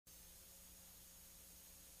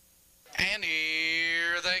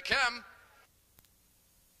Here they come.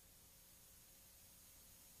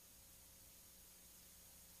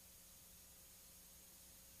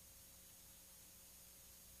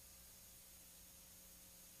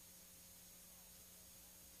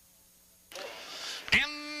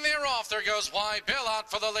 Off there goes Why Bill out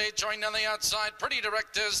for the lead, joined on the outside. Pretty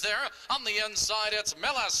Direct is there. On the inside, it's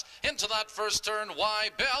Millis. Into that first turn, Why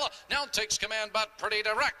Bill now takes command, but Pretty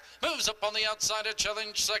Direct moves up on the outside to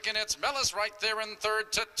challenge second. It's Millis right there in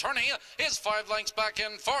third. To Turney is 5 lengths back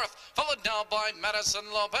in fourth, followed now by Madison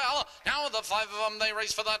Lobel. Now the 5 of them, they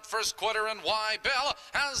race for that first quarter, and Why Bill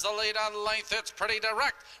has the lead on length. It's Pretty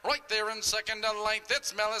Direct right there in second on length.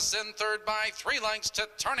 It's Millis in third by 3 lengths to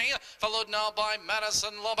Turney, followed now by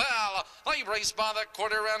Madison Lobel. They race by the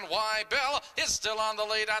quarter, and Why Bill is still on the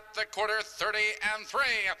lead at the quarter,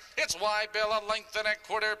 30-3. It's Why Bill a length and a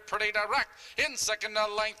quarter, Pretty Direct. In second a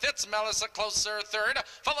length, it's Melissa closer third,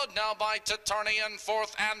 followed now by Tatarni in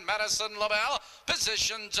fourth, and Madison Labelle.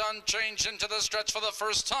 Positions unchanged into the stretch for the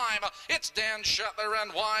first time. It's Dan Shetler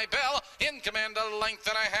and Why Bill in command a length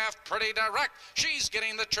and a half, Pretty Direct. She's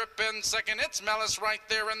getting the trip in second. It's Mellis right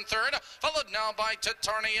there in third, followed now by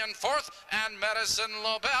Tatarni in fourth, and Madison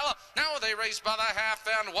Lobel. Now they race by the half,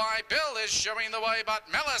 and Why Bill is showing the way, but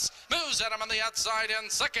Mellis moves at him on the outside in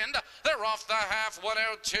second. They're off the half,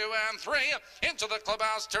 102-3. Into the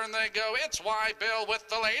clubhouse turn they go. It's Why Bill with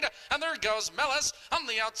the lead, and there goes Mellis on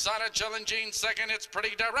the outside of challenging second. It's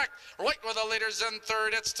Pretty Direct right with the leaders in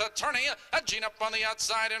third. It's Tatarni, a Gene up on the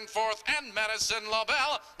outside in fourth, and Madison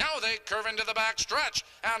Lobel. Now they curve into the back stretch,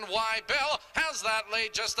 and Why Bill has that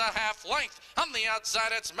lead just a half length. On the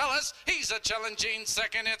outside, it's Mellis. He's a challenging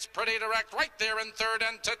second. It's Pretty Direct right there in third,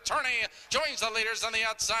 and Tatarni joins the leaders on the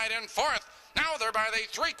outside in fourth. Now they're by the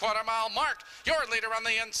 3/4 mile mark. Your leader on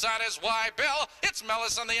the inside is Why Bill. It's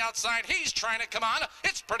Mellis on the outside. He's trying to come on.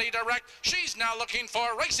 It's Pretty Direct. She's now looking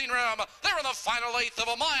for racing room. They're in the final 1/8 of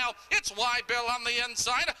a mile. It's Why Bill on the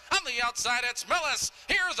inside. On the outside, it's Mellis.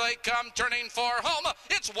 Here they come, turning for home.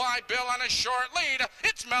 It's Why Bill on a short lead.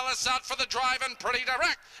 It's Mellis out for the drive, and Pretty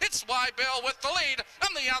Direct. It's Why Bill with the lead.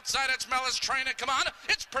 On the outside, it's Mellis trying to come on.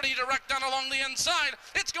 It's Pretty Direct down along the inside.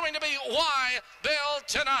 It's going to be Why Bill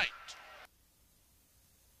tonight.